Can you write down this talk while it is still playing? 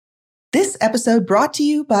This episode brought to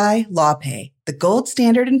you by LawPay, the gold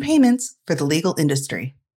standard in payments for the legal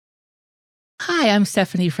industry. Hi, I'm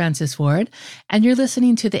Stephanie Francis Ward, and you're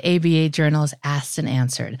listening to the ABA Journal's Asked and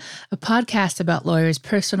Answered, a podcast about lawyers'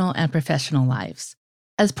 personal and professional lives.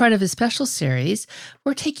 As part of a special series,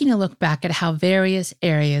 we're taking a look back at how various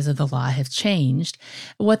areas of the law have changed,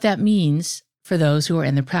 and what that means for those who are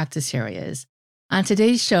in the practice areas. On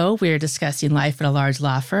today's show, we're discussing life at a large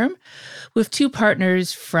law firm with two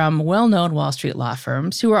partners from well-known Wall Street law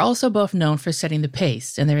firms who are also both known for setting the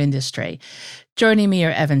pace in their industry. Joining me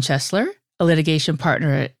are Evan Chesler, a litigation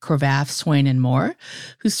partner at Cravath, Swaine & Moore,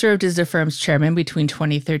 who served as the firm's chairman between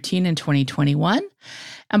 2013 and 2021,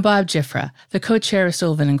 and Bob Giffra, the co-chair of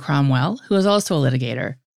Sullivan & Cromwell, who is also a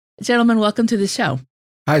litigator. Gentlemen, welcome to the show.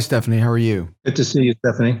 Hi, Stephanie. How are you? Good to see you,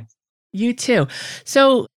 Stephanie. You too.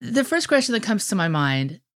 So the first question that comes to my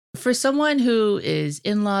mind, for someone who is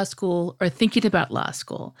in law school or thinking about law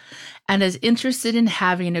school and is interested in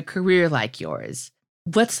having a career like yours,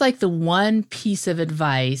 what's like the one piece of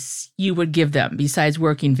advice you would give them besides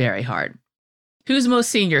working very hard? Who's most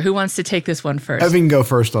senior? Who wants to take this one first? Evan can go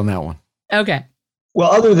first on that one. Okay.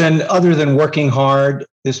 Well, other than working hard,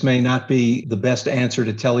 this may not be the best answer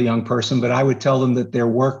to tell a young person, but I would tell them that their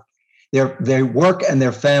work and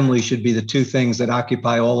their family should be the two things that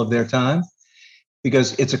occupy all of their time,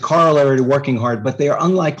 because it's a corollary to working hard, but they are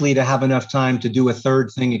unlikely to have enough time to do a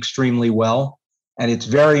third thing extremely well. And it's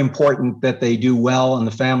very important that they do well on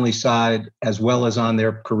the family side as well as on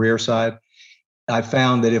their career side. I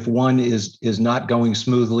found that if one is not going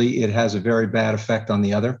smoothly, it has a very bad effect on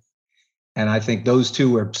the other. And I think those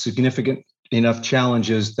two are significant enough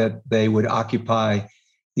challenges that they would occupy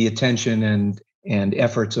the attention and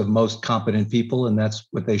efforts of most competent people, and that's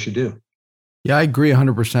what they should do. Yeah, I agree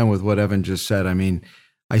 100% with what Evan just said. I mean,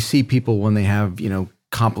 I see people when they have,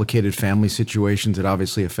 complicated family situations, it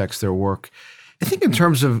obviously affects their work. I think in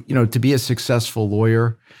terms of, to be a successful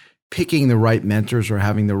lawyer, picking the right mentors or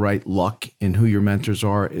having the right luck in who your mentors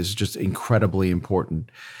are is just incredibly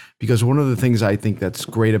important. Because one of the things I think that's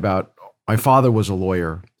great about, my father was a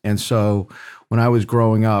lawyer. And so when I was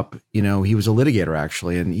growing up, he was a litigator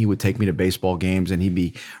actually, and he would take me to baseball games and he'd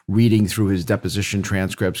be reading through his deposition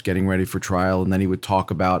transcripts, getting ready for trial. And then he would talk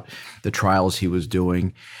about the trials he was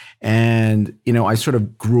doing. And, I sort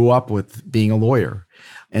of grew up with being a lawyer.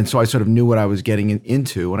 And so I sort of knew what I was getting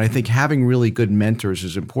into. And I think having really good mentors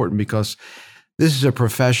is important because this is a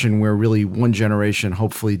profession where really one generation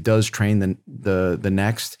hopefully does train the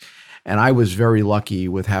next. And I was very lucky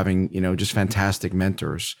with having, just fantastic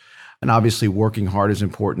mentors. And obviously working hard is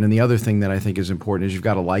important. And the other thing that I think is important is you've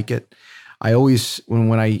got to like it. I always,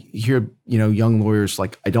 when I hear, young lawyers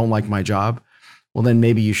like, I don't like my job, well, then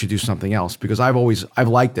maybe you should do something else, because I've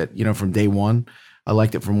liked it, from day one. I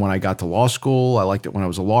liked it from when I got to law school. I liked it when I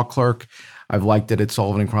was a law clerk. I've liked it at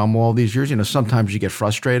Sullivan & Cromwell all these years. Sometimes you get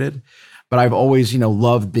frustrated, but I've always,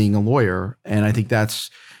 loved being a lawyer. And I think that's,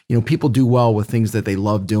 people do well with things that they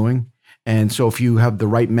love doing. And so if you have the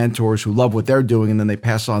right mentors who love what they're doing and then they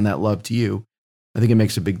pass on that love to you, I think it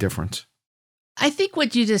makes a big difference. I think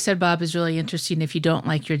what you just said, Bob, is really interesting. If you don't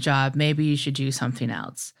like your job, maybe you should do something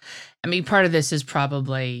else. I mean, part of this is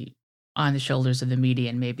probably on the shoulders of the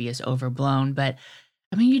media and maybe is overblown, but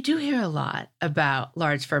I mean, you do hear a lot about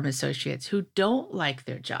large firm associates who don't like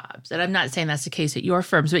their jobs. And I'm not saying that's the case at your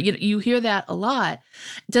firms, but you hear that a lot.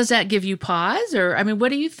 Does that give you pause? Or, I mean, what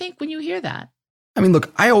do you think when you hear that? I mean,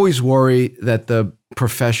 look, I always worry that the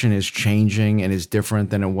profession is changing and is different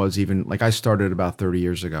than it was even, like I started about 30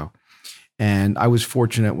 years ago. And I was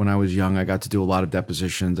fortunate when I was young, I got to do a lot of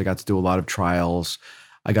depositions. I got to do a lot of trials.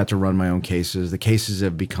 I got to run my own cases. The cases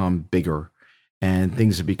have become bigger and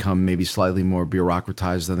things have become maybe slightly more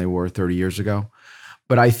bureaucratized than they were 30 years ago.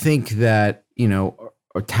 But I think that,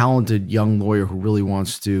 a talented young lawyer who really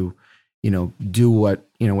wants to, do what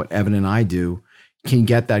Evan and I do, can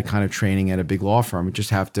get that kind of training at a big law firm. You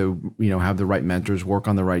just have to, have the right mentors, work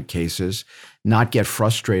on the right cases, not get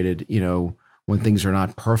frustrated, when things are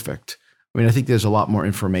not perfect. I mean, I think there's a lot more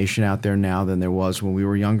information out there now than there was when we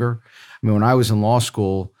were younger. I mean, when I was in law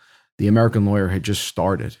school, the American Lawyer had just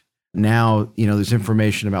started. Now, there's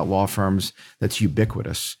information about law firms that's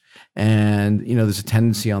ubiquitous. And, there's a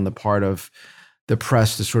tendency on the part of the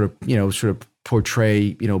press to sort of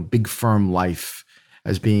portray, big firm life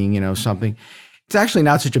as being, something. It's actually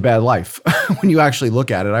not such a bad life when you actually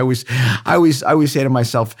look at it. I always say to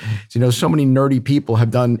myself, so many nerdy people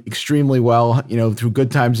have done extremely well, through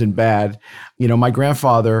good times and bad. My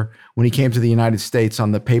grandfather, when he came to the United States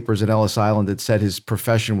on the papers at Ellis Island, it said his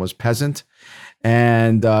profession was peasant.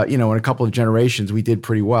 And, in a couple of generations, we did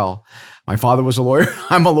pretty well. My father was a lawyer.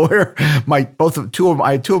 I'm a lawyer. Two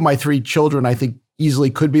of my three children, I think,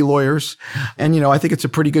 easily could be lawyers. And, I think it's a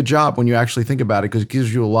pretty good job when you actually think about it, because it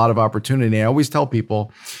gives you a lot of opportunity. I always tell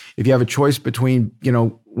people, if you have a choice between,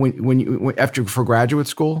 for graduate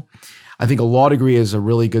school, I think a law degree is a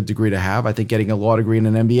really good degree to have. I think getting a law degree and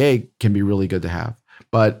an MBA can be really good to have.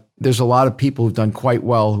 But there's a lot of people who've done quite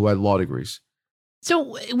well who had law degrees.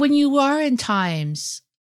 So when you are in times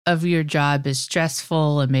of your job is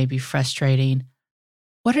stressful and maybe frustrating,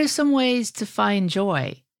 what are some ways to find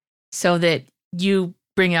joy so that you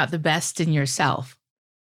bring out the best in yourself?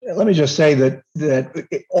 Let me just say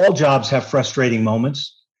that all jobs have frustrating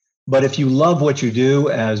moments, but if you love what you do,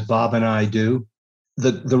 as Bob and I do,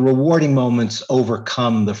 the rewarding moments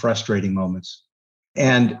overcome the frustrating moments.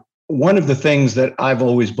 And one of the things that I've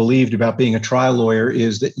always believed about being a trial lawyer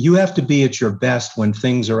is that you have to be at your best when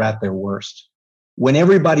things are at their worst. When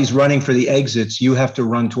everybody's running for the exits, you have to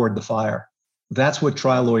run toward the fire. That's what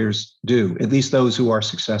trial lawyers do, at least those who are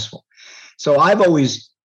successful. So I've always,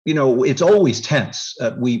 it's always tense.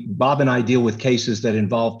 Bob and I deal with cases that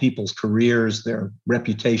involve people's careers, their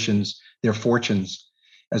reputations, their fortunes,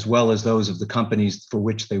 as well as those of the companies for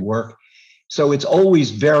which they work. So it's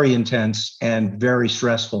always very intense and very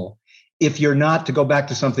stressful. If you're not, to go back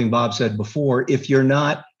to something Bob said before, if you're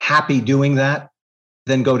not happy doing that,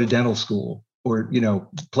 then go to dental school or,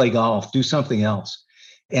 play golf, do something else.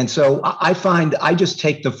 And so I find I just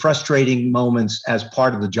take the frustrating moments as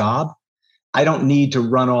part of the job. I don't need to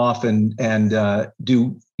run off and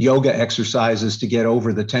do yoga exercises to get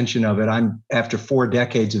over the tension of it. After 4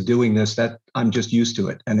 decades of doing this, that I'm just used to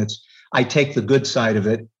it. And I take the good side of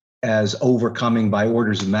it as overcoming by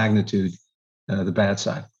orders of magnitude the bad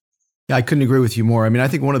side. Yeah, I couldn't agree with you more. I mean, I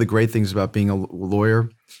think one of the great things about being a lawyer,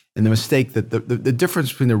 and the mistake that the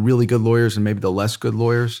difference between the really good lawyers and maybe the less good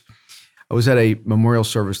lawyers. I was at a memorial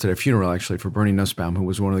service at a funeral, actually, for Bernie Nussbaum, who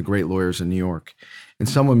was one of the great lawyers in New York. And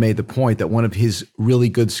someone made the point that one of his really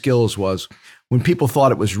good skills was when people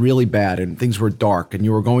thought it was really bad and things were dark and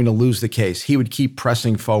you were going to lose the case, he would keep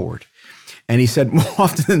pressing forward. And he said more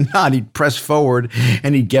often than not, he'd press forward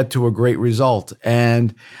and he'd get to a great result.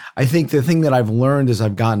 And I think the thing that I've learned as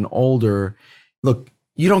I've gotten older, look,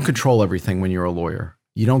 you don't control everything when you're a lawyer.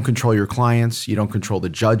 You don't control your clients. You don't control the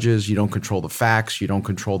judges. You don't control the facts. You don't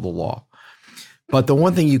control the law. But the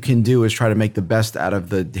one thing you can do is try to make the best out of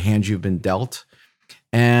the hand you've been dealt.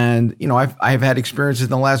 And, I've had experiences in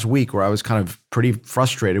the last week where I was kind of pretty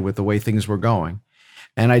frustrated with the way things were going.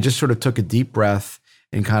 And I just sort of took a deep breath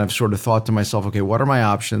and kind of sort of thought to myself, okay, what are my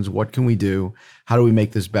options? What can we do? How do we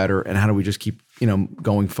make this better? And how do we just keep,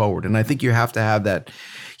 going forward? And I think you have to have that.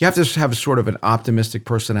 You have to have sort of an optimistic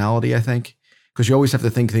personality, I think, because you always have to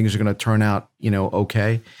think things are going to turn out,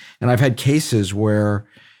 okay. And I've had cases where,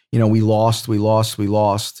 we lost,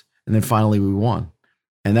 and then finally we won.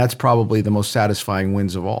 And that's probably the most satisfying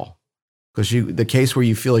wins of all. Because the case where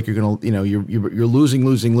you feel like you're going to, you're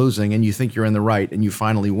losing, and you think you're in the right and you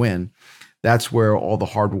finally win, that's where all the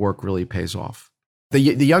hard work really pays off. The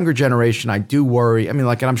younger generation, I do worry. I mean,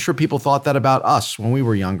 and I'm sure people thought that about us when we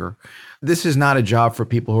were younger. This is not a job for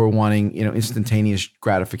people who are wanting, instantaneous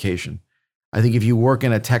gratification. I think if you work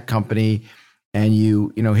in a tech company and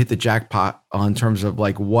you hit the jackpot on terms of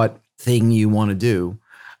what thing you want to do,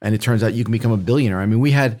 and it turns out you can become a billionaire. I mean,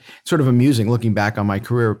 we had sort of amusing looking back on my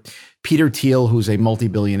career. Peter Thiel, who's a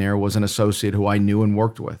multi-billionaire, was an associate who I knew and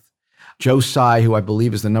worked with. Joe Tsai, who I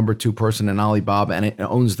believe is the number 2 person in Alibaba and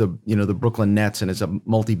owns the Brooklyn Nets and is a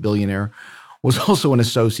multi-billionaire, was also an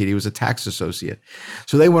associate. He was a tax associate.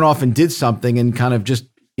 So they went off and did something and kind of just,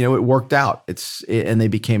 it worked out. And they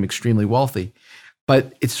became extremely wealthy.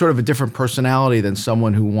 But it's sort of a different personality than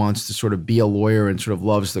someone who wants to sort of be a lawyer and sort of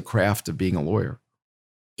loves the craft of being a lawyer.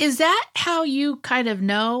 Is that how you kind of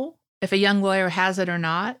know if a young lawyer has it or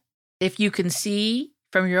not? If you can see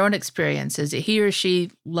from your own experiences that he or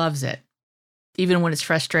she loves it, even when it's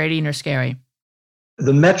frustrating or scary?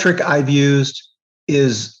 The metric I've used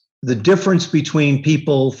is the difference between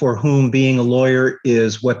people for whom being a lawyer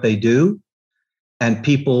is what they do and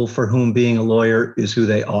people for whom being a lawyer is who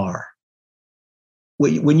they are.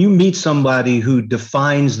 When you meet somebody who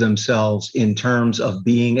defines themselves in terms of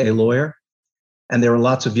being a lawyer, and there are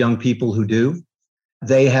lots of young people who do,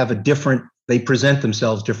 they present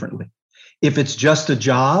themselves differently. If it's just a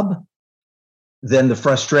job, then the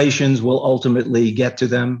frustrations will ultimately get to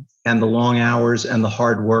them, and the long hours and the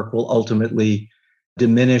hard work will ultimately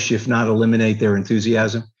diminish, if not eliminate, their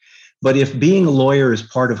enthusiasm. But if being a lawyer is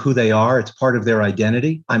part of who they are, it's part of their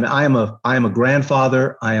identity. I am a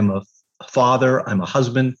grandfather, I am a father, I'm a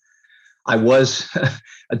husband, I was,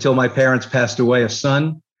 until my parents passed away, a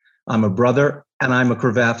son, I'm a brother, and I'm a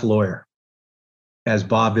Cravath lawyer, as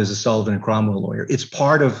Bob is a Sullivan and Cromwell lawyer. It's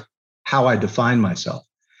part of how I define myself.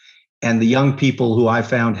 And the young people who I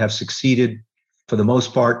found have succeeded, for the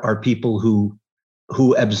most part, are people who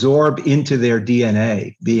absorb into their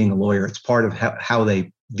DNA being a lawyer. It's part of how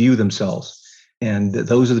they view themselves. And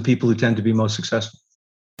those are the people who tend to be most successful.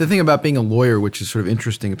 The thing about being a lawyer, which is sort of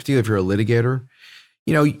interesting, particularly if you're a litigator,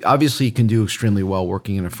 obviously you can do extremely well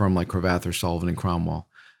working in a firm like Cravath or Sullivan and Cromwell.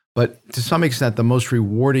 But to some extent, the most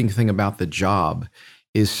rewarding thing about the job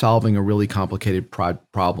is solving a really complicated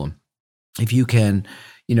problem. If you can,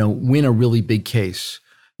 win a really big case,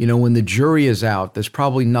 when the jury is out, there's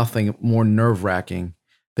probably nothing more nerve-wracking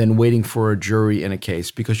than waiting for a jury in a case,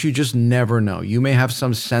 because you just never know. You may have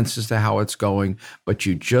some sense as to how it's going, but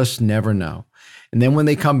you just never know. And then when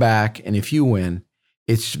they come back, and if you win,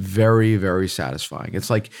 it's very, very satisfying. It's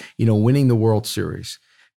like, winning the World Series.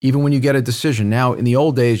 Even when you get a decision. Now, in the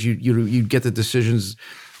old days, you'd get the decisions,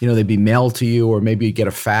 they'd be mailed to you, or maybe you'd get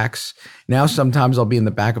a fax. Now, sometimes I'll be in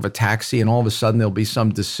the back of a taxi, and all of a sudden there'll be some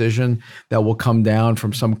decision that will come down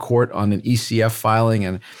from some court on an ECF filing,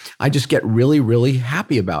 and I just get really, really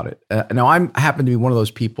happy about it. Now, I happen to be one of those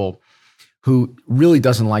people who really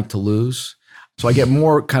doesn't like to lose, so I get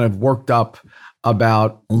more kind of worked up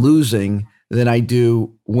about losing than I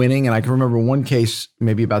do winning. And I can remember one case,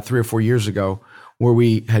 maybe about 3 or 4 years ago, where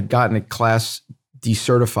we had gotten a class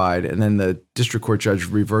decertified, and then the district court judge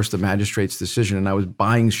reversed the magistrate's decision, and I was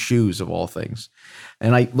buying shoes of all things.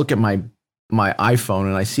 And I look at my iPhone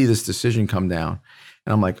and I see this decision come down,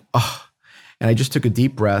 and I'm like, oh. And I just took a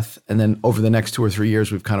deep breath. And then over the next 2 or 3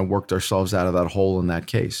 years, we've kind of worked ourselves out of that hole in that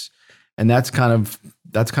case. And that's kind of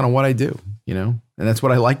what I do, and that's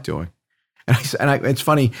what I like doing. And it's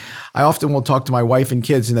funny, I often will talk to my wife and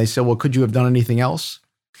kids, and they say, well, could you have done anything else?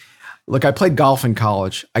 Look, I played golf in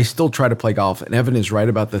college. I still try to play golf. And Evan is right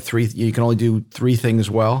about the 3. You can only do 3 things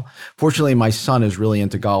well. Fortunately, my son is really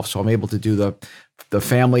into golf, so I'm able to do the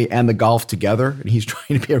family and the golf together. And he's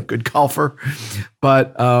trying to be a good golfer.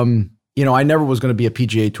 But, I never was going to be a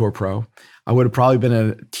PGA Tour pro. I would have probably been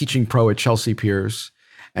a teaching pro at Chelsea Piers.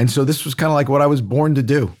 And so this was kind of like what I was born to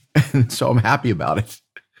do. And so I'm happy about it.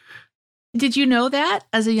 Did you know that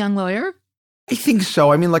as a young lawyer? I think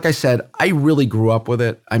so. I mean, like I said, I really grew up with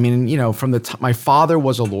it. I mean, from my father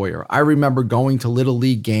was a lawyer. I remember going to Little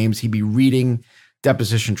League games. He'd be reading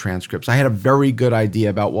deposition transcripts. I had a very good idea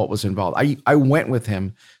about what was involved. I went with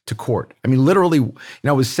him to court. I mean, literally,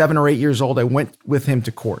 I was 7 or 8 years old. I went with him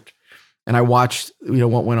to court, and I watched,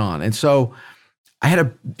 what went on. And so I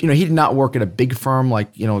had he did not work at a big firm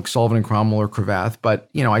like Sullivan and Cromwell or Cravath, but,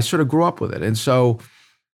 I sort of grew up with it. And so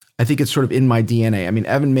I think it's sort of in my DNA. I mean,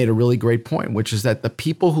 Evan made a really great point, which is that the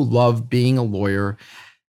people who love being a lawyer,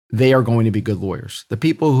 they are going to be good lawyers. The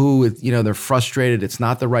people who, they're frustrated, it's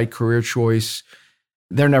not the right career choice,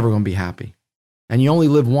 they're never going to be happy. And you only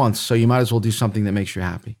live once, so you might as well do something that makes you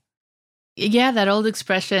happy. Yeah, that old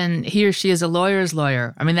expression, he or she is a lawyer's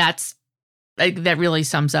lawyer. I mean, that really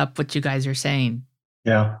sums up what you guys are saying.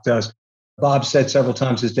 Yeah, it does. Bob said several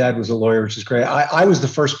times his dad was a lawyer, which is great. I was the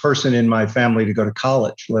first person in my family to go to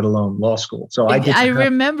college, let alone law school. So I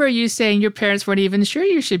remember you saying your parents weren't even sure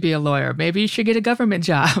you should be a lawyer. Maybe you should get a government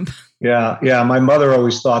job. Yeah. My mother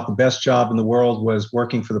always thought the best job in the world was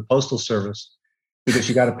working for the Postal Service because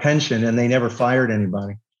you got a pension and they never fired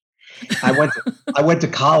anybody. I went to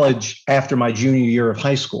college after my junior year of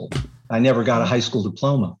high school. I never got a high school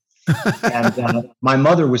diploma. And my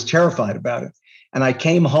mother was terrified about it. And I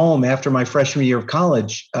came home after my freshman year of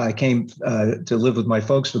college. I came to live with my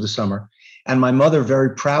folks for the summer. And my mother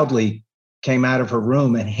very proudly came out of her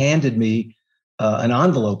room and handed me an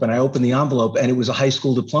envelope. And I opened the envelope, and it was a high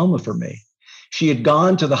school diploma for me. She had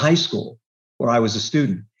gone to the high school where I was a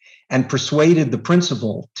student and persuaded the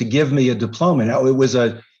principal to give me a diploma. Now, it was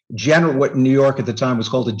a general, what in New York at the time was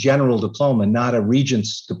called a general diploma, not a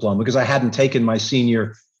regent's diploma, because I hadn't taken my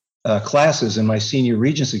senior classes and my senior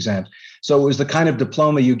regents exams. So it was the kind of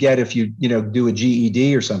diploma you get if you do a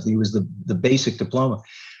GED or something. It was the basic diploma.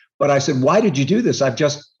 But I said, why did you do this? I've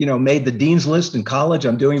just, made the dean's list in college.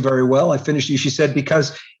 I'm doing very well. I finished. She said,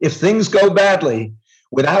 because if things go badly,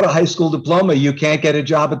 without a high school diploma, you can't get a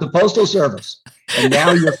job at the Postal Service. And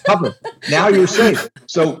now you're covered. Now you're safe.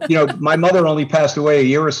 So, my mother only passed away a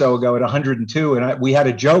year or so ago at 102. And we had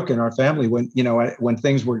a joke in our family when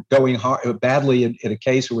things were going badly in a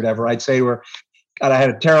case or whatever. I'd say to her, God, I had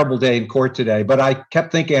a terrible day in court today, but I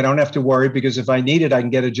kept thinking I don't have to worry because if I need it, I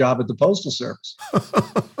can get a job at the Postal Service.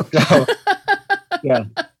 So, yeah.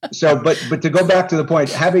 So, but to go back to the point,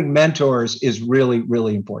 having mentors is really,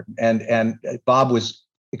 really important. And Bob was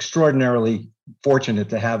extraordinarily fortunate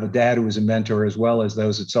to have a dad who was a mentor as well as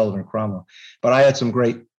those at Sullivan Cromwell. But I had some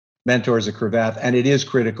great mentors at Cravath, and it is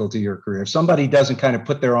critical to your career. If somebody doesn't kind of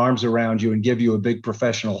put their arms around you and give you a big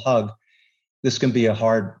professional hug, this can be a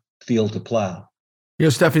hard field to plow.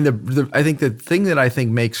 Stephanie, I think the thing that I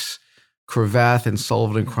think makes Cravath and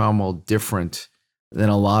Sullivan and Cromwell different than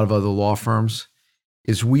a lot of other law firms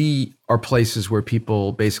is we are places where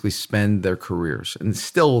people basically spend their careers, and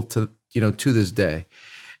still to this day.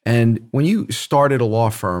 And when you start at a law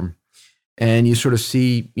firm and you sort of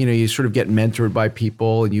see, you sort of get mentored by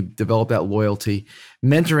people and you develop that loyalty,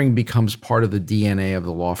 mentoring becomes part of the DNA of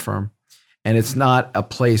the law firm. And it's not a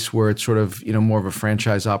place where it's sort of, more of a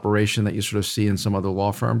franchise operation that you sort of see in some other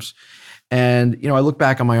law firms. And, I look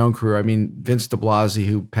back on my own career. I mean, Vince de Blasi,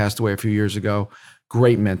 who passed away a few years ago,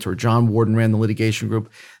 great mentor. John Warden ran the litigation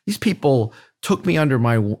group. These people took me under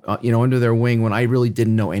under their wing when I really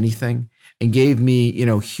didn't know anything and gave me,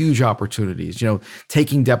 huge opportunities,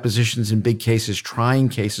 taking depositions in big cases, trying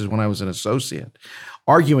cases when I was an associate,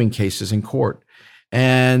 arguing cases in court.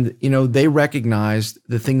 And, they recognized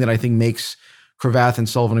the thing that I think makes Cravath and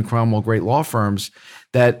Sullivan and Cromwell great law firms,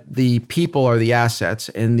 that the people are the assets.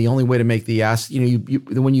 And the only way to make the asset,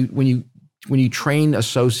 when you train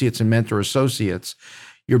associates and mentor associates,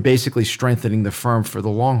 you're basically strengthening the firm for the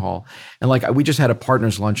long haul. And we just had a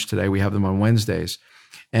partners lunch today. We have them on Wednesdays.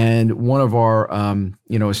 And one of our,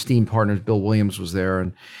 esteemed partners, Bill Williams, was there,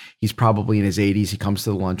 and he's probably in his 80s. He comes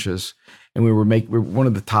to the lunches, and one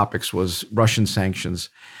of the topics was Russian sanctions.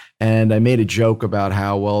 And I made a joke about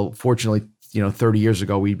how, well, fortunately, 30 years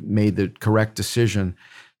ago, we made the correct decision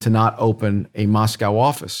to not open a Moscow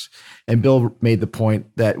office. And Bill made the point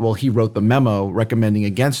that, well, he wrote the memo recommending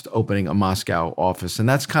against opening a Moscow office. And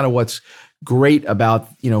that's kind of what's great about,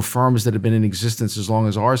 firms that have been in existence as long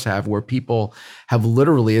as ours have, where people have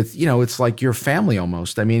literally, it's like your family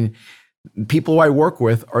almost. I mean, people I work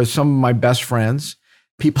with are some of my best friends.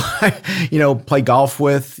 People I, play golf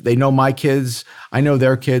with, they know my kids, I know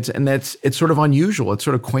their kids, and it's sort of unusual. It's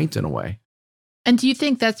sort of quaint in a way. And do you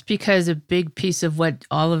think that's because a big piece of what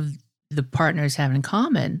all of the partners have in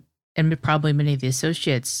common, and probably many of the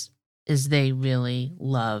associates, is they really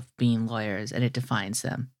love being lawyers and it defines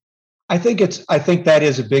them? I think that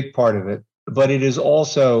is a big part of it, but it is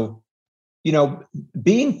also, you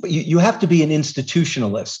have to be an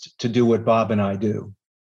institutionalist to do what Bob and I do.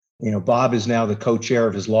 Bob is now the co-chair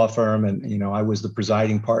of his law firm, and, I was the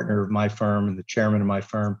presiding partner of my firm and the chairman of my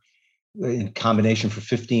firm in combination for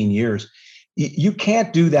 15 years. You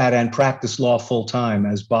can't do that and practice law full time,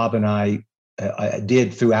 as Bob and I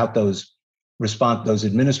did throughout those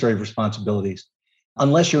administrative responsibilities,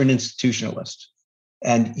 unless you're an institutionalist,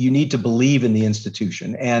 and you need to believe in the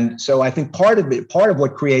institution. And so I think part of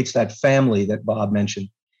what creates that family that Bob mentioned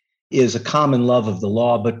is a common love of the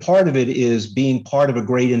law, but part of it is being part of a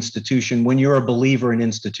great institution when you're a believer in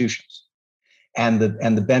institutions and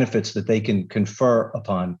the benefits that they can confer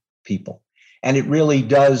upon people. And it really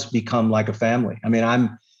does become like a family. I mean,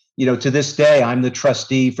 to this day, I'm the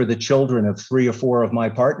trustee for the children of 3 or 4 of my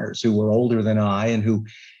partners who were older than I and who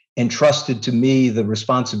entrusted to me the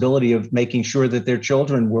responsibility of making sure that their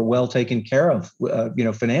children were well taken care of,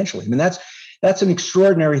 financially. I mean, that's an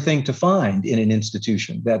extraordinary thing to find in an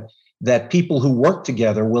institution, that people who work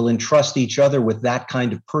together will entrust each other with that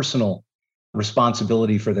kind of personal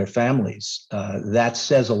responsibility for their families. That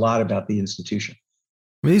says a lot about the institution.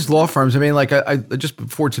 I mean, these law firms, I just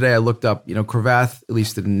before today, I looked up, Cravath, at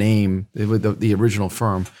least the name, the original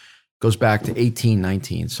firm, goes back to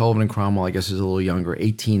 1819. Sullivan and Cromwell, I guess, is a little younger,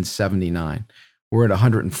 1879. We're at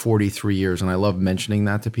 143 years, and I love mentioning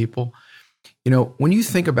that to people. When you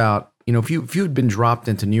think about, if you had been dropped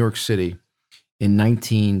into New York City in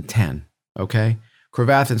 1910, okay,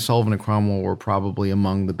 Cravath and Sullivan and Cromwell were probably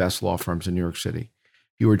among the best law firms in New York City.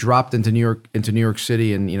 You were dropped into New York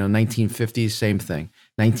City in 1950s, same thing.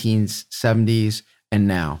 1970s and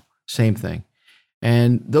now, same thing.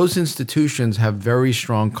 And those institutions have very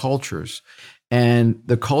strong cultures, and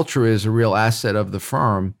the culture is a real asset of the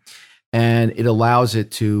firm, and it allows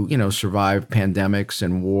it to survive pandemics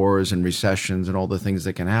and wars and recessions and all the things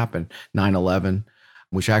that can happen. 9/11,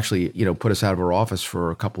 which actually put us out of our office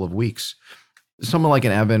for a couple of weeks. Someone like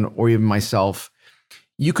an Evan or even myself,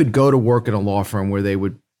 you could go to work in a law firm where they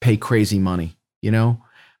would pay crazy money,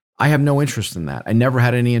 I have no interest in that. I never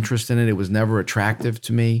had any interest in it. It was never attractive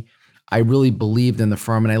to me. I really believed in the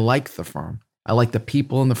firm, and I liked the firm. I like the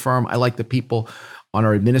people in the firm. I like the people on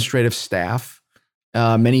our administrative staff,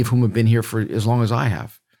 many of whom have been here for as long as I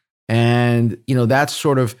have. And, that's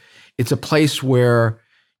sort of, it's a place where,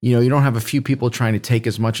 you don't have a few people trying to take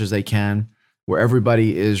as much as they can. where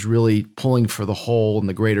everybody is really pulling for the whole and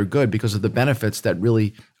the greater good because of the benefits that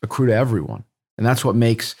really accrue to everyone. And that's what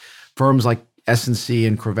makes firms like S&C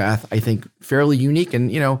and Cravath, I think, fairly unique.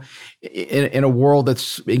 And, in a world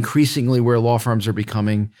that's increasingly where law firms are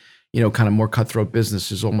becoming, kind of more cutthroat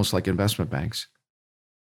businesses, almost like investment banks.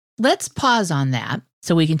 Let's pause on that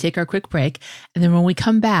so we can take our quick break. And then when we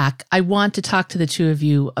come back, I want to talk to the two of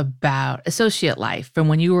you about associate life from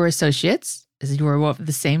when you were associates, as you were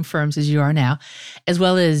the same firms as you are now, as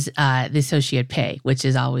well as the associate pay, which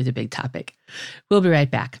is always a big topic. We'll be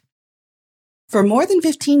right back. For more than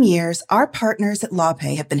 15 years, our partners at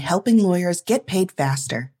LawPay have been helping lawyers get paid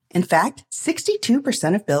faster. In fact,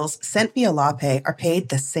 62% of bills sent via LawPay are paid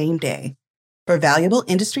the same day. For valuable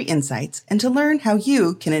industry insights and to learn how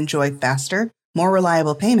you can enjoy faster, more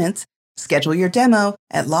reliable payments, schedule your demo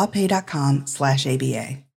at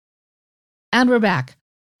lawpay.com/ABA. And we're back.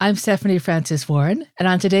 I'm Stephanie Francis Ward, and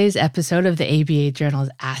on today's episode of the ABA Journal's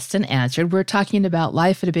Asked and Answered, we're talking about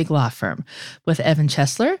life at a big law firm with Evan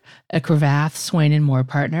Chesler, a Cravath, Swaine & Moore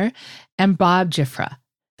partner, and Bob Giffra,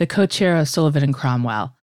 the co-chair of Sullivan &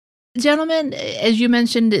 Cromwell. Gentlemen, as you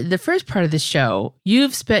mentioned the first part of the show,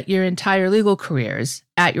 you've spent your entire legal careers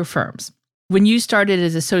at your firms. When you started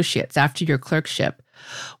as associates after your clerkship,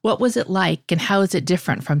 what was it like and how is it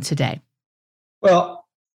different from today? Well,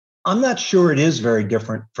 I'm not sure it is very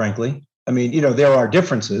different, frankly. I mean, there are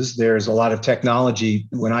differences. There's a lot of technology.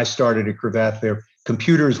 When I started at Cravath,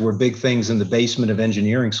 computers were big things in the basement of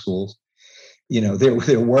engineering schools.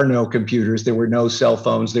 There were no computers. There were no cell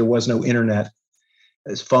phones. There was no internet.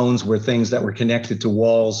 As phones were things that were connected to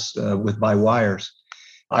walls by wires.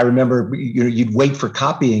 I remember you'd wait for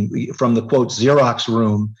copying from the quote Xerox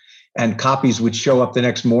room, and copies would show up the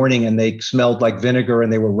next morning and they smelled like vinegar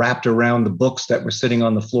and they were wrapped around the books that were sitting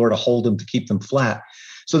on the floor to hold them, to keep them flat.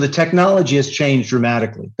 So the technology has changed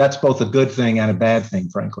dramatically. That's both a good thing and a bad thing,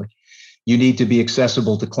 frankly. You need to be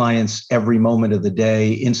accessible to clients every moment of the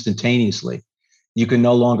day instantaneously. You can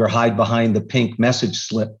no longer hide behind the pink message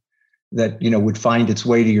slip that would find its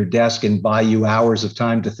way to your desk and buy you hours of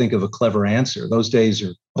time to think of a clever answer. Those days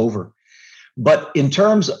are over. But in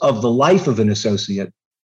terms of the life of an associate,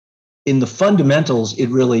 in the fundamentals, it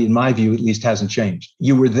really, in my view, at least hasn't changed.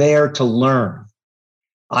 You were there to learn.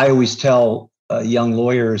 I always tell young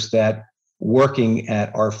lawyers that working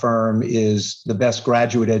at our firm is the best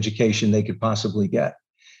graduate education they could possibly get.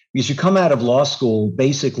 Because you come out of law school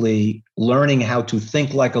basically learning how to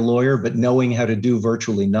think like a lawyer, but knowing how to do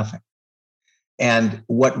virtually nothing. And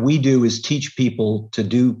what we do is teach people to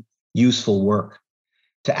do useful work,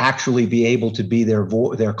 to actually be able to be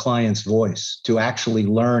their client's voice, to actually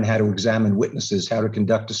learn how to examine witnesses, how to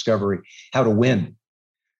conduct discovery, how to win.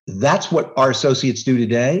 That's what our associates do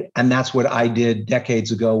today. And that's what I did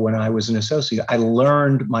decades ago when I was an associate. I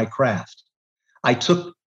learned my craft. I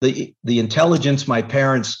took the intelligence my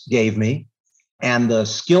parents gave me and the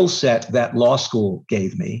skill set that law school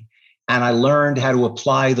gave me, and I learned how to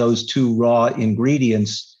apply those two raw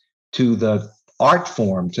ingredients to the art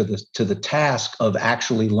form, to the task of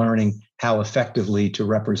actually learning how effectively to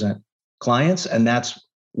represent clients. And that's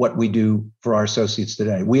what we do for our associates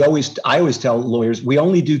today. I always tell lawyers, we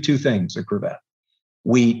only do two things at Cravath.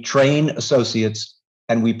 We train associates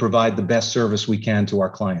and we provide the best service we can to our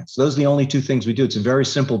clients. Those are the only two things we do. It's a very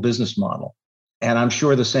simple business model. And I'm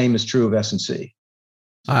sure the same is true of S&C.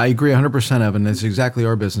 I agree 100%, Evan. That's exactly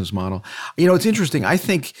our business model. It's interesting. I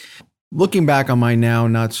think looking back on my now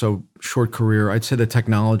not so short career, I'd say the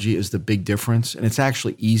technology is the big difference. And it's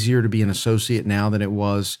actually easier to be an associate now than it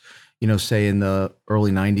was, say in the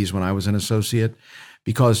early 90s when I was an associate,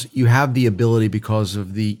 because you have the ability, because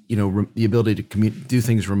of the ability to do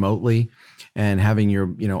things remotely and having your,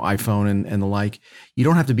 iPhone and the like. You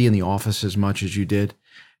don't have to be in the office as much as you did.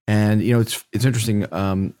 And it's interesting.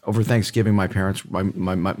 Over Thanksgiving, my parents,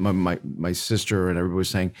 my sister, and everybody was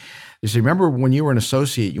saying, they say, "Remember when you were an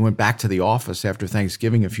associate, you went back to the office after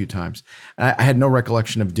Thanksgiving a few times." And I had no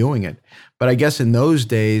recollection of doing it, but I guess in those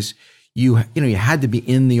days, you had to be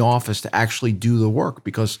in the office to actually do the work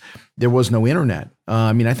because there was no internet.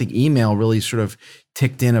 I think email really sort of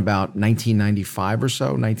ticked in about 1995 or so,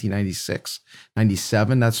 1996,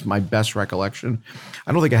 97. That's my best recollection.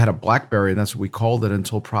 I don't think I had a BlackBerry, and that's what we called it,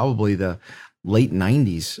 until probably the late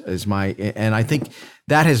 90s and I think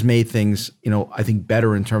that has made things, I think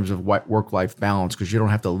better in terms of what work-life balance, because you don't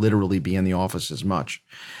have to literally be in the office as much.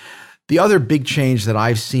 The other big change that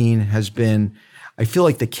I've seen has been, I feel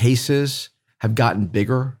like the cases have gotten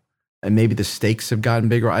bigger and maybe the stakes have gotten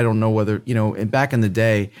bigger. I don't know whether, and back in the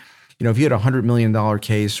day, if you had a $100 million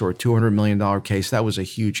case or a $200 million case, that was a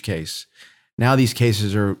huge case. Now these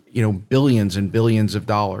cases are, billions and billions of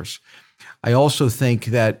dollars. I also think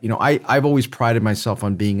that, I've always prided myself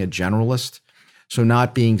on being a generalist. So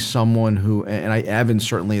not being someone who, and Evan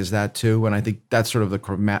certainly is that too. And I think that's sort of the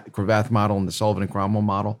Cravath model and the Sullivan and Cromwell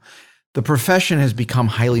model. The profession has become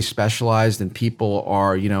highly specialized, and people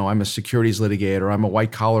are, I'm a securities litigator, I'm a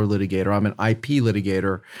white collar litigator, I'm an IP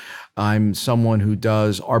litigator, I'm someone who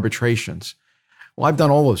does arbitrations. Well, I've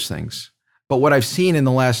done all those things. But what I've seen in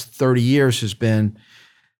the last 30 years has been,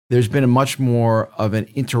 there's been a much more of an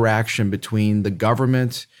interaction between the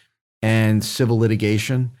government and civil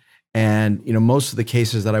litigation. And, most of the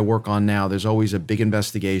cases that I work on now, there's always a big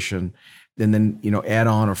investigation, and then, add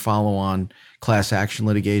on or follow on class action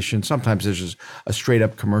litigation. Sometimes there's just a straight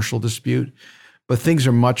up commercial dispute, but things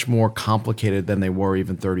are much more complicated than they were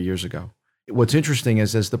even 30 years ago. What's interesting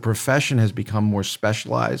is as the profession has become more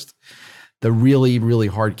specialized, the really, really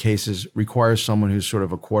hard cases require someone who's sort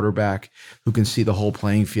of a quarterback who can see the whole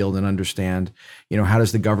playing field and understand, how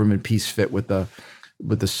does the government piece fit with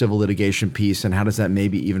the civil litigation piece, and how does that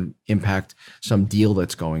maybe even impact some deal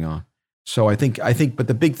that's going on? So I think, but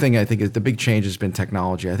the big thing I think is the big change has been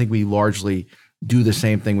technology. I think we largely do the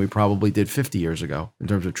same thing we probably did 50 years ago in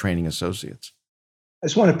terms of training associates. I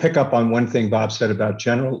just want to pick up on one thing Bob said about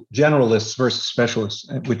generalists versus specialists,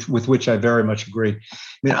 with which I very much agree. I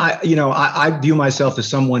mean, I view myself as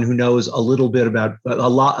someone who knows a little bit about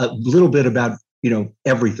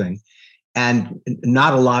everything, and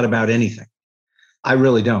not a lot about anything. I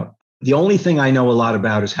really don't. The only thing I know a lot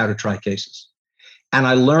about is how to try cases. And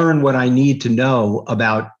I learn what I need to know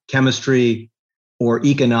about chemistry or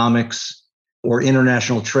economics or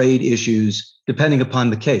international trade issues, depending upon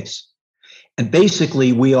the case. And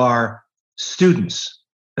basically, we are students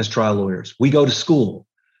as trial lawyers. We go to school.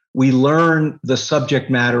 We learn the subject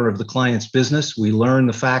matter of the client's business. We learn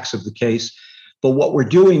the facts of the case. But what we're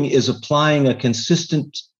doing is applying a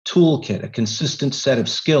consistent toolkit, a consistent set of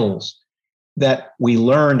skills that we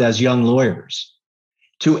learned as young lawyers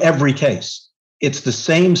to every case. It's the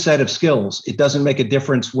same set of skills. It doesn't make a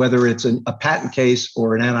difference whether it's a patent case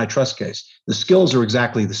or an antitrust case. The skills are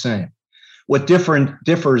exactly the same. What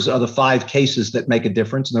differs are the 5 cases that make a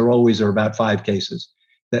difference, and there always are about 5 cases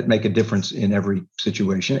that make a difference in every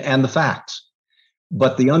situation, and the facts.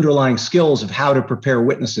 But the underlying skills of how to prepare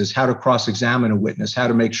witnesses, how to cross-examine a witness, how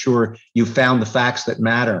to make sure you found the facts that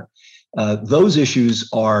matter, those issues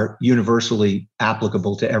are universally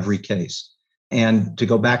applicable to every case. And to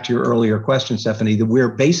go back to your earlier question, Stephanie, that we're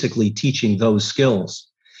basically teaching those skills,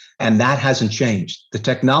 and that hasn't changed. The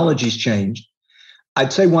technology's changed.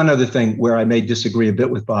 I'd say one other thing where I may disagree a bit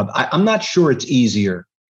with Bob. I'm not sure it's easier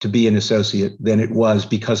to be an associate than it was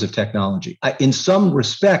because of technology. In some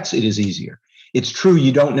respects, it is easier. It's true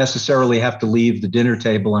you don't necessarily have to leave the dinner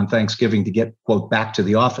table on Thanksgiving to get, quote, back to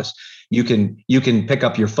the office. You can pick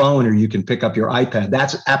up your phone or you can pick up your iPad.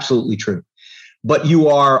 That's absolutely true. But you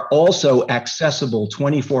are also accessible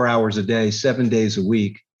 24 hours a day, 7 days a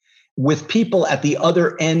week, with people at the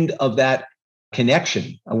other end of that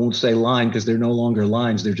connection. I won't say line because they're no longer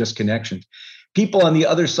lines, they're just connections. People on the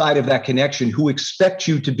other side of that connection who expect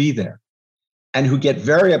you to be there and who get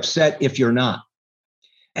very upset if you're not.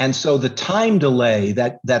 And so the time delay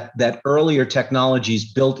that earlier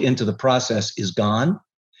technologies built into the process is gone.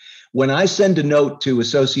 When I send a note to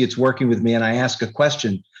associates working with me and I ask a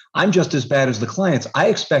question, I'm just as bad as the clients. I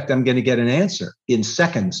expect I'm going to get an answer in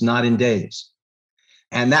seconds, not in days.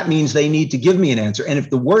 And that means they need to give me an answer. And if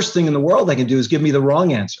the worst thing in the world they can do is give me the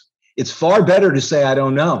wrong answer, it's far better to say I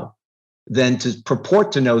don't know than to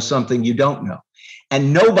purport to know something you don't know.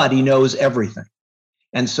 And nobody knows everything.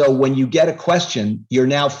 And so when you get a question, you're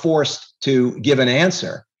now forced to give an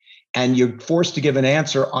answer. And you're forced to give an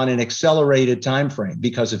answer on an accelerated time frame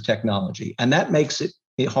because of technology. And that makes it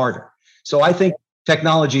harder. So I think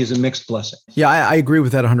technology is a mixed blessing. Yeah, I agree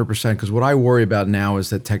with that 100%, because what I worry about now is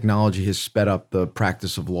that technology has sped up the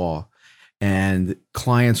practice of law, and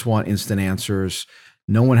clients want instant answers.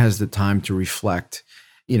 No one has the time to reflect.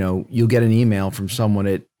 You'll get an email from someone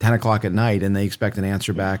at 10 o'clock at night and they expect an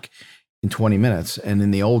answer back in 20 minutes. And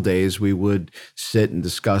in the old days, we would sit and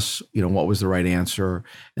discuss, what was the right answer,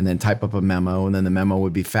 and then type up a memo, and then the memo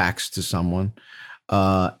would be faxed to someone.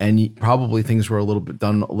 And probably things were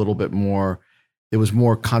done a little bit more. There was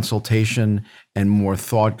more consultation and more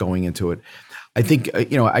thought going into it. I think,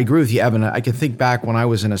 I agree with you, Evan. I can think back when I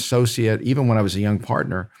was an associate, even when I was a young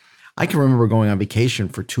partner, I can remember going on vacation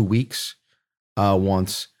for 2 weeks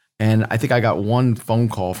once. And I think I got one phone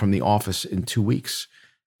call from the office in 2 weeks.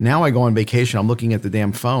 Now I go on vacation, I'm looking at the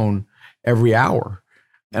damn phone every hour.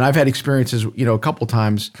 And I've had experiences, a couple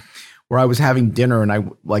times where I was having dinner and I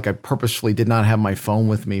purposefully did not have my phone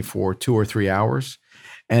with me for 2 or 3 hours.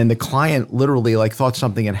 And the client literally like thought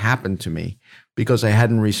something had happened to me because I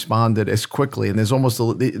hadn't responded as quickly. And there's almost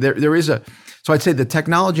so I'd say the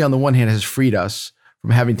technology on the one hand has freed us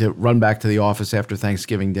from having to run back to the office after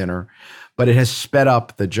Thanksgiving dinner, but it has sped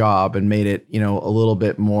up the job and made it, a little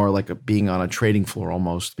bit more like being on a trading floor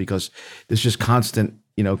almost, because there's just constant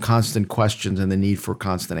questions and the need for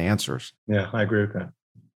constant answers. Yeah, I agree with that.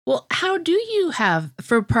 Well, how do you have,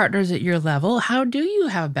 for partners at your level, how do you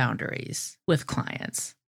have boundaries with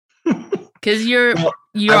clients? Because you're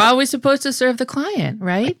always supposed to serve the client,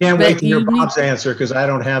 right? I can't wait to hear Bob's answer because I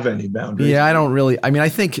don't have any boundaries. Yeah, I don't really. I mean, I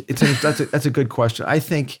think that's a good question. I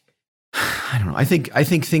don't know. I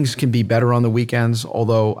think things can be better on the weekends.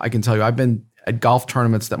 Although I can tell you, I've been at golf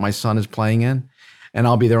tournaments that my son is playing in, and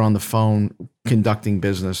I'll be there on the phone conducting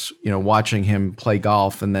business. Watching him play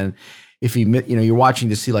golf, and then if he, you're watching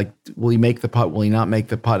to see like, will he make the putt? Will he not make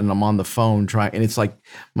the putt? And I'm on the phone trying, and it's like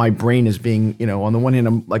my brain is being, on the one hand,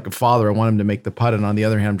 I'm like a father. I want him to make the putt, and on the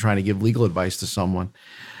other hand, I'm trying to give legal advice to someone.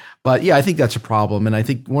 But yeah, I think that's a problem. And I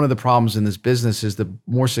think one of the problems in this business is the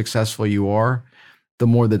more successful you are, the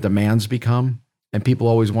more the demands become, and people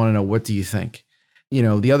always want to know, what do you think?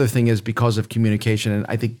 The other thing is because of communication, and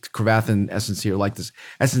I think Cravath and S&C are like this.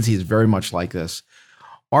 S&C is very much like this.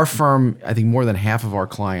 Our firm, I think more than half of our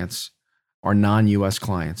clients are non-US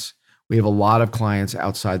clients. We have a lot of clients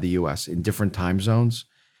outside the US in different time zones.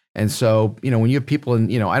 And so, when you have people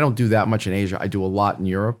in, I don't do that much in Asia. I do a lot in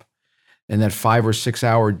Europe. And that 5 or 6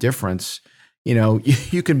 hour difference,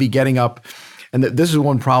 you can be getting up. And this is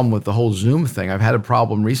one problem with the whole Zoom thing. I've had a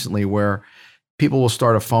problem recently where people will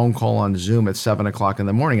start a phone call on Zoom at 7:00 in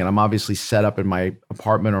the morning. And I'm obviously set up in my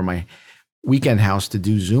apartment or my weekend house to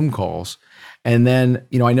do Zoom calls. And then,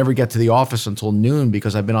 I never get to the office until noon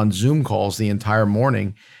because I've been on Zoom calls the entire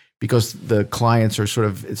morning because the clients are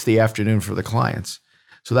it's the afternoon for the clients.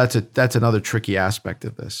 So that's another tricky aspect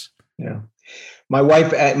of this. Yeah. My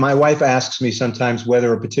wife asks me sometimes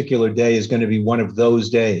whether a particular day is going to be one of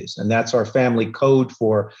those days. And that's our family code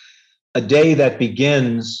for a day that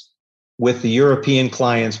begins with the European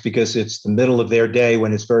clients because it's the middle of their day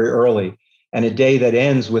when it's very early, and a day that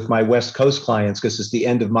ends with my West Coast clients because it's the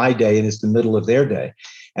end of my day and it's the middle of their day.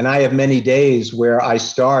 And I have many days where I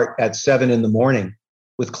start at 7 a.m.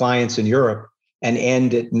 with clients in Europe and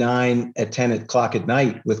end at 10 o'clock at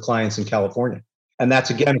night with clients in California. And that's,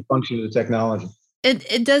 again, a function of the technology.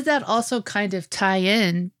 It does that also kind of tie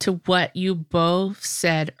in to what you both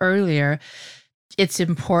said earlier. It's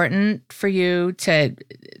important for you to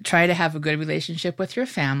try to have a good relationship with your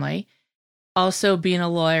family. Also, being a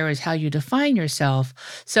lawyer is how you define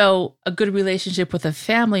yourself. So a good relationship with a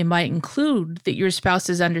family might include that your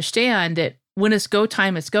spouses understand that when it's go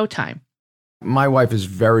time, it's go time. My wife is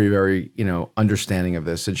very, very, understanding of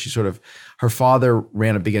this. And her father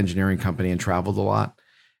ran a big engineering company and traveled a lot.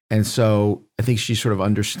 And so I think she sort of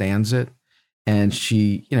understands it. And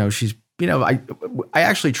she, I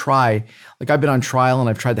actually try, like I've been on trial and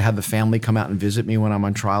I've tried to have the family come out and visit me when I'm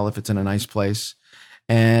on trial if it's in a nice place.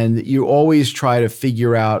 And you always try to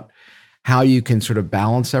figure out how you can sort of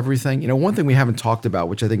balance everything. One thing we haven't talked about,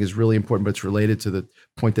 which I think is really important, but it's related to the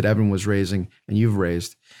point that Evan was raising and you've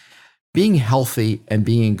raised, being healthy and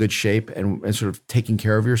being in good shape and sort of taking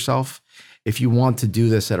care of yourself. If you want to do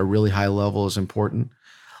this at a really high level is important.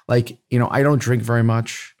 Like, I don't drink very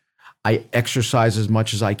much. I exercise as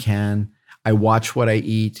much as I can. I watch what I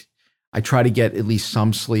eat. I try to get at least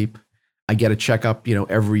some sleep. I get a checkup,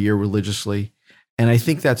 every year religiously. And I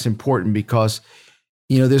think that's important because,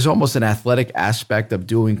 there's almost an athletic aspect of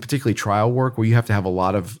doing particularly trial work where you have to have a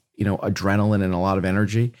lot of, adrenaline and a lot of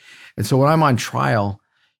energy. And so when I'm on trial,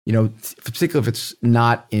 particularly if it's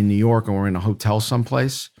not in New York and we're in a hotel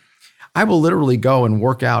someplace, I will literally go and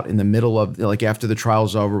work out in the middle of, like after the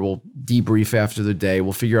trial's over, we'll debrief after the day,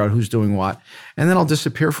 we'll figure out who's doing what, and then I'll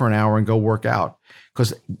disappear for an hour and go work out.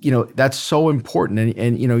 Because, that's so important.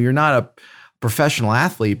 And you're not a professional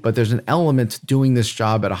athlete, but there's an element to doing this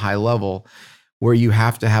job at a high level where you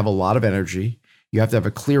have to have a lot of energy. You have to have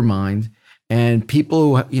a clear mind. And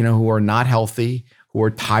people who are not healthy, who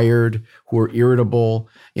are tired, who are irritable,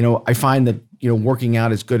 I find that, working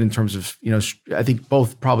out is good in terms of, I think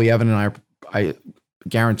both probably Evan and I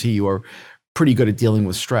guarantee you are pretty good at dealing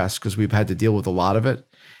with stress because we've had to deal with a lot of it.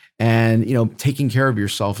 And, taking care of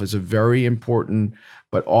yourself is a very important,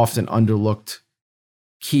 but often underlooked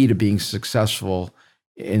key to being successful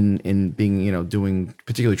in being, doing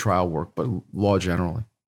particularly trial work, but law generally.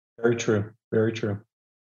 Very true. Very true.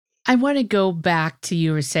 I want to go back to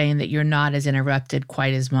you were saying that you're not as interrupted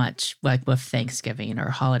quite as much like with Thanksgiving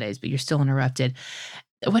or holidays, but you're still interrupted.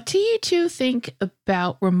 What do you two think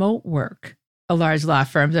about remote work? a large law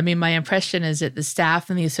firms. I mean, my impression is that the staff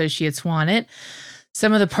and the associates want it.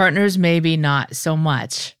 Some of the partners, maybe not so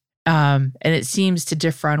much. And it seems to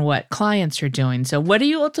differ on what clients are doing. So what do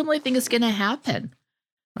you ultimately think is going to happen?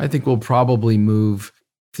 I think we'll probably move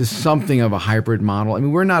to something of a hybrid model. I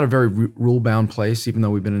mean, we're not a very rule-bound place, even though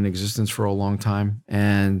we've been in existence for a long time.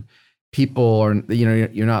 And people are,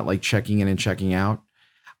 you're not like checking in and checking out.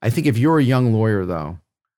 I think if you're a young lawyer, though,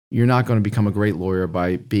 you're not going to become a great lawyer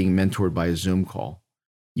by being mentored by a Zoom call.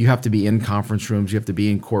 You have to be in conference rooms. You have to be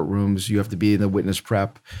in courtrooms. You have to be in the witness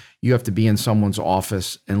prep. You have to be in someone's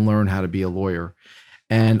office and learn how to be a lawyer.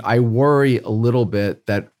 And I worry a little bit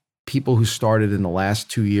that people who started in the last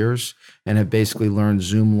 2 years and have basically learned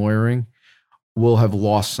Zoom lawyering will have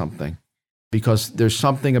lost something, because there's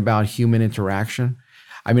something about human interaction.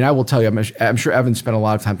 I mean, I will tell you, I'm sure Evan spent a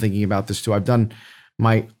lot of time thinking about this too.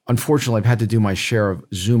 Unfortunately, I've had to do my share of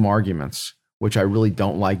Zoom arguments, which I really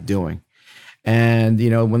don't like doing. And,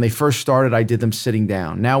 when they first started, I did them sitting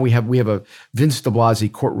down. Now we have a Vince de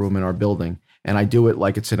Blasi courtroom in our building, and I do it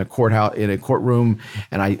like it's in a courtroom,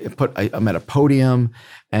 and I'm at a podium,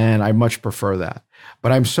 and I much prefer that.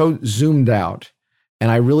 But I'm so zoomed out,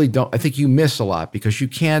 and I think you miss a lot, because you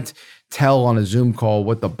can't tell on a Zoom call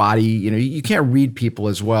what the body, you can't read people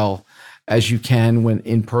as well as you can when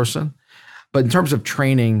in person. But in terms of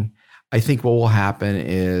training, I think what will happen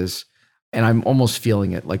is, and I'm almost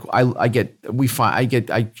feeling it, like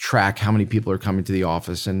I track how many people are coming to the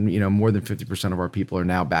office, and more than 50% of our people are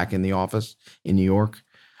now back in the office in New York.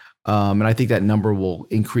 And I think that number will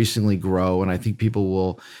increasingly grow, and I think people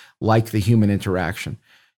will like the human interaction.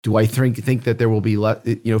 Do I think that there will be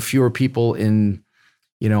fewer people in,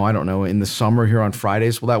 I don't know, in the summer here on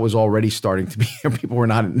Fridays? Well, that was already starting to be. People were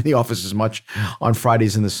not in the office as much on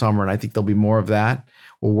Fridays in the summer, and I think there'll be more of that.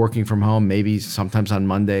 We're working from home, maybe sometimes on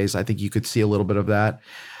Mondays. I think you could see a little bit of that.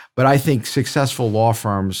 But I think successful law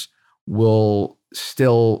firms will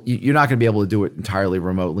still, you're not going to be able to do it entirely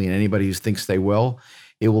remotely, and anybody who thinks they will,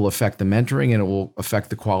 it will affect the mentoring and it will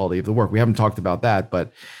affect the quality of the work. We haven't talked about that,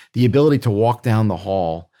 but the ability to walk down the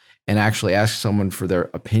hall and actually ask someone for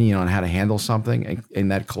their opinion on how to handle something in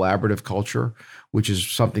that collaborative culture, which is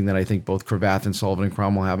something that I think both Cravath and Sullivan and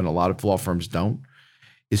Cromwell have and a lot of law firms don't,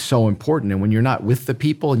 is so important. And when you're not with the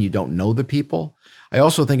people and you don't know the people, I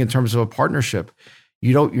also think in terms of a partnership,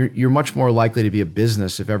 you're much more likely to be a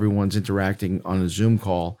business if everyone's interacting on a Zoom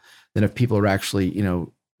call than if people are actually,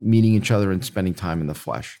 meeting each other and spending time in the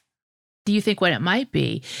flesh. Do you think what it might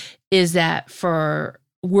be is that for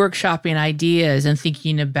workshopping ideas and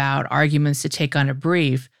thinking about arguments to take on a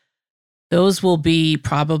brief, those will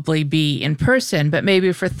probably be in person, but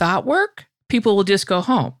maybe for thought work, people will just go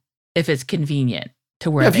home if it's convenient to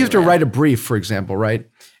where if you have to write a brief, for example, right?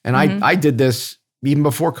 And I did this even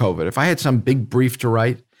before COVID. If I had some big brief to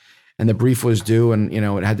write and the brief was due and,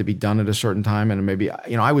 it had to be done at a certain time, and maybe,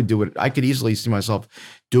 I would do it. I could easily see myself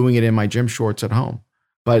doing it in my gym shorts at home.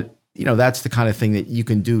 But, that's the kind of thing that you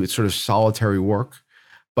can do. It's sort of solitary work.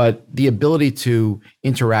 But the ability to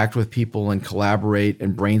interact with people and collaborate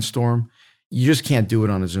and brainstorm, you just can't do it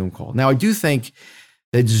on a Zoom call. Now, I do think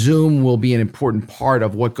that Zoom will be an important part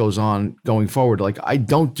of what goes on going forward. Like, I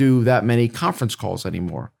don't do that many conference calls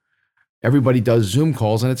anymore. Everybody does Zoom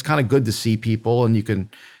calls, and it's kind of good to see people, and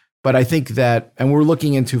but I think that, and we're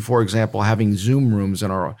looking into, for example, having Zoom rooms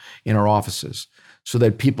in our offices so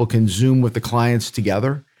that people can Zoom with the clients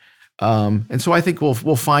together. And so I think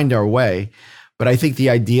we'll find our way. But I think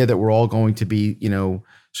the idea that we're all going to be,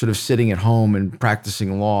 sort of sitting at home and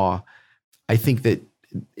practicing law, I think that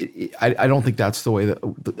I don't think that's the way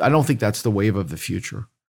I don't think that's the wave of the future.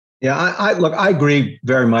 Yeah, I agree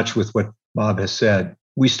very much with what Bob has said.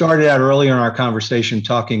 We started out earlier in our conversation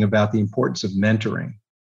talking about the importance of mentoring.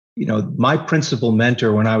 My principal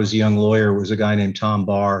mentor when I was a young lawyer was a guy named Tom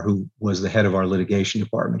Barr, who was the head of our litigation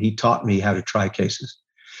department. He taught me how to try cases.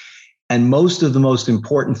 And most of the most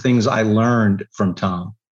important things I learned from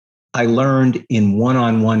Tom, I learned in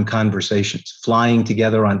one-on-one conversations, flying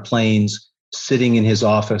together on planes, sitting in his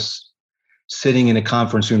office, sitting in a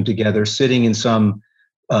conference room together, sitting in some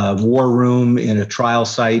war room in a trial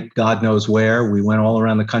site, God knows where. We went all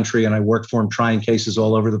around the country and I worked for him trying cases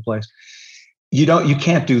all over the place. You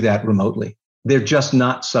can't do that remotely. They're just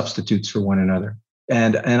not substitutes for one another.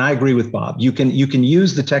 And I agree with Bob. You can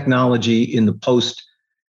use the technology in the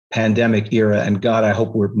post-pandemic era, and God, I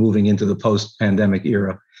hope we're moving into the post-pandemic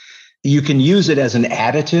era. You can use it as an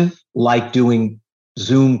additive, like doing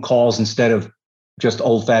Zoom calls instead of just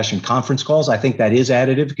old-fashioned conference calls. I think that is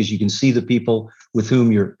additive because you can see the people with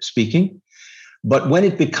whom you're speaking. But when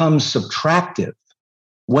it becomes subtractive,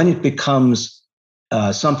 when it becomes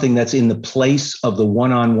something that's in the place of the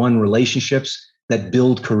one-on-one relationships that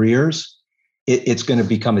build careers, it's going to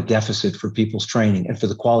become a deficit for people's training and for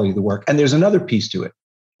the quality of the work. And there's another piece to it.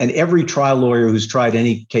 And every trial lawyer who's tried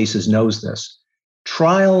any cases knows this.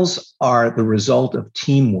 Trials are the result of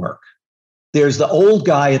teamwork. There's the old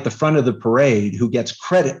guy at the front of the parade who gets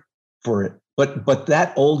credit for it. But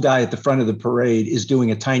that old guy at the front of the parade is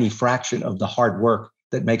doing a tiny fraction of the hard work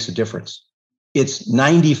that makes a difference. It's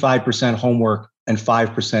 95% homework and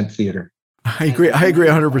 5% theater. I agree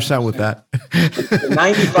 100% with that.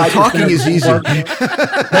 95% talking is easy.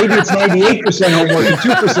 Maybe it's 98% homework and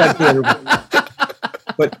 2% theater.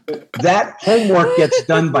 But that homework gets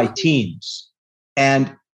done by teams.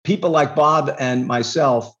 And people like Bob and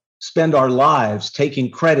myself spend our lives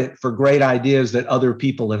taking credit for great ideas that other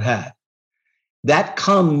people have had. That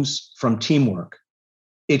comes from teamwork.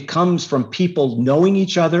 It comes from people knowing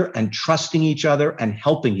each other and trusting each other and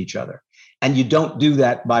helping each other. And you don't do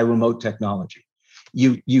that by remote technology.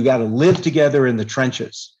 You got to live together in the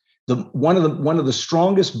trenches. One of the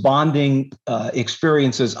strongest bonding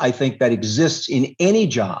experiences I think that exists in any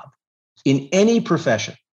job, in any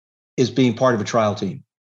profession, is being part of a trial team.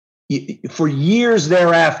 For years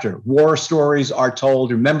thereafter, war stories are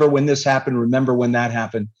told. Remember when this happened? Remember when that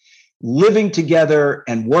happened? Living together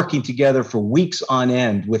and working together for weeks on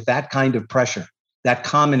end with that kind of pressure, that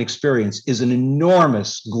common experience, is an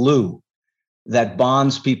enormous glue that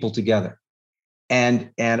bonds people together. And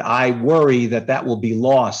I worry that will be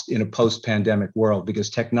lost in a post-pandemic world because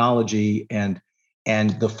technology and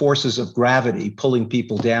the forces of gravity pulling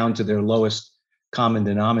people down to their lowest common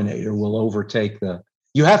denominator will overtake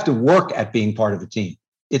you have to work at being part of a team.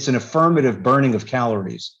 It's an affirmative burning of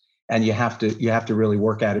calories. And you have to really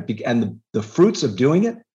work at it. And the fruits of doing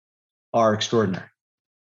it are extraordinary.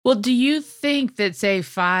 Well, do you think that, say,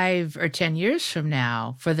 5 or 10 years from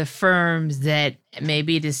now, for the firms that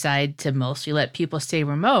maybe decide to mostly let people stay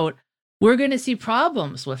remote, we're going to see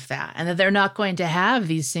problems with that and that they're not going to have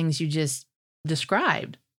these things you just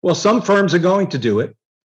described? Well, some firms are going to do it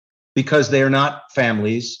because they're not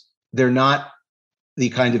families. They're not the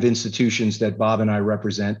kind of institutions that Bob and I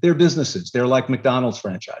represent. They're businesses. They're like McDonald's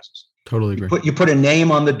franchises. Totally agree. You put a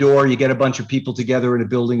name on the door, you get a bunch of people together in a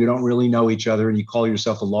building who don't really know each other, and you call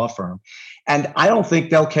yourself a law firm. And I don't think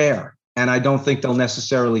they'll care. And I don't think they'll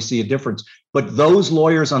necessarily see a difference. But those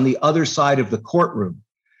lawyers on the other side of the courtroom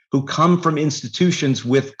who come from institutions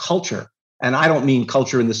with culture, and I don't mean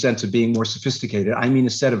culture in the sense of being more sophisticated, I mean a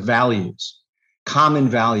set of values, common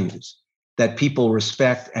values that people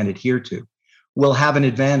respect and adhere to, will have an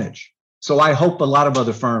advantage. So I hope a lot of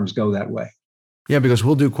other firms go that way. Yeah, because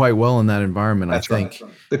we'll do quite well in that environment, That's I think.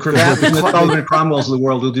 Right. The Cravath and the Sullivan and Cromwells of the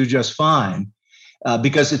world will do just fine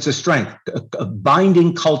because it's a strength.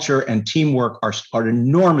 Binding culture and teamwork are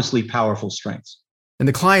enormously powerful strengths. And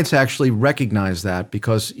the clients actually recognize that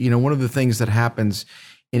because, one of the things that happens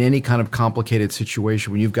in any kind of complicated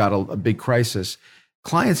situation when you've got a big crisis,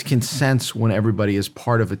 clients can sense when everybody is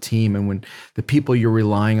part of a team and when the people you're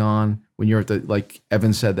relying on, when you're at like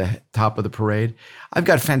Evan said, the top of the parade. I've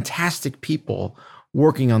got fantastic people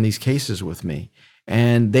working on these cases with me,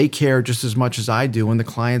 and they care just as much as I do, and the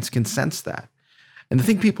clients can sense that. And the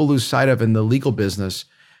thing people lose sight of in the legal business,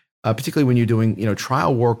 particularly when you're doing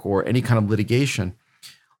trial work or any kind of litigation,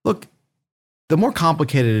 look, the more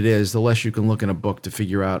complicated it is, the less you can look in a book to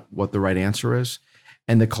figure out what the right answer is.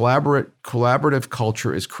 And the collaborative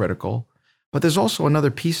culture is critical. But there's also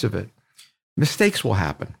another piece of it. Mistakes will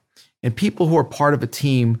happen. And people who are part of a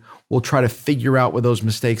team will try to figure out what those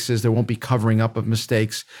mistakes is. There won't be covering up of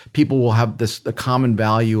mistakes. People will have the common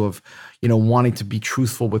value of, wanting to be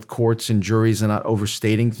truthful with courts and juries and not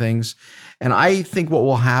overstating things. And I think what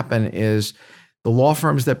will happen is the law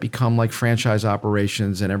firms that become like franchise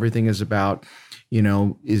operations and everything is about,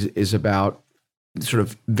 is about sort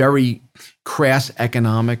of very crass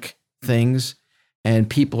economic things, and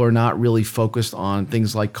people are not really focused on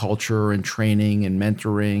things like culture and training and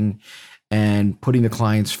mentoring and putting the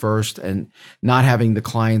clients first and not having the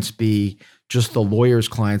clients be just the lawyer's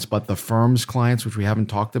clients, but the firm's clients, which we haven't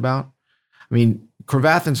talked about. I mean,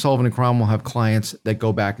 Cravath and Sullivan and Cromwell have clients that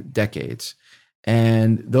go back decades,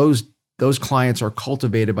 and those clients are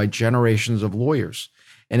cultivated by generations of lawyers.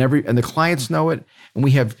 And the clients know it, and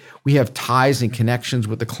we have ties and connections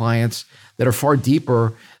with the clients that are far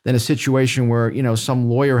deeper than a situation where some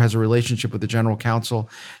lawyer has a relationship with the general counsel,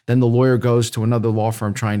 then the lawyer goes to another law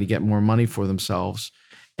firm trying to get more money for themselves,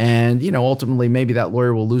 and ultimately maybe that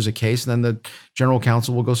lawyer will lose a case, and then the general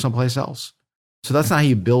counsel will go someplace else. So that's not how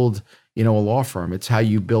you build a law firm. It's how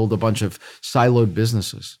you build a bunch of siloed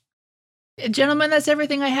businesses. Gentlemen, that's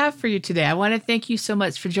everything I have for you today. I want to thank you so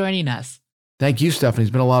much for joining us. Thank you, Stephanie.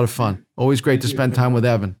 It's been a lot of fun. Always great to spend time with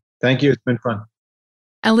Evan. Thank you. It's been fun.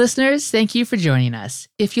 And listeners, thank you for joining us.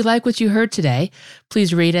 If you like what you heard today,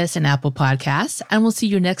 please rate us in Apple Podcasts, and we'll see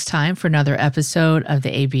you next time for another episode of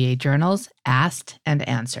the ABA Journal's Asked and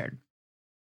Answered.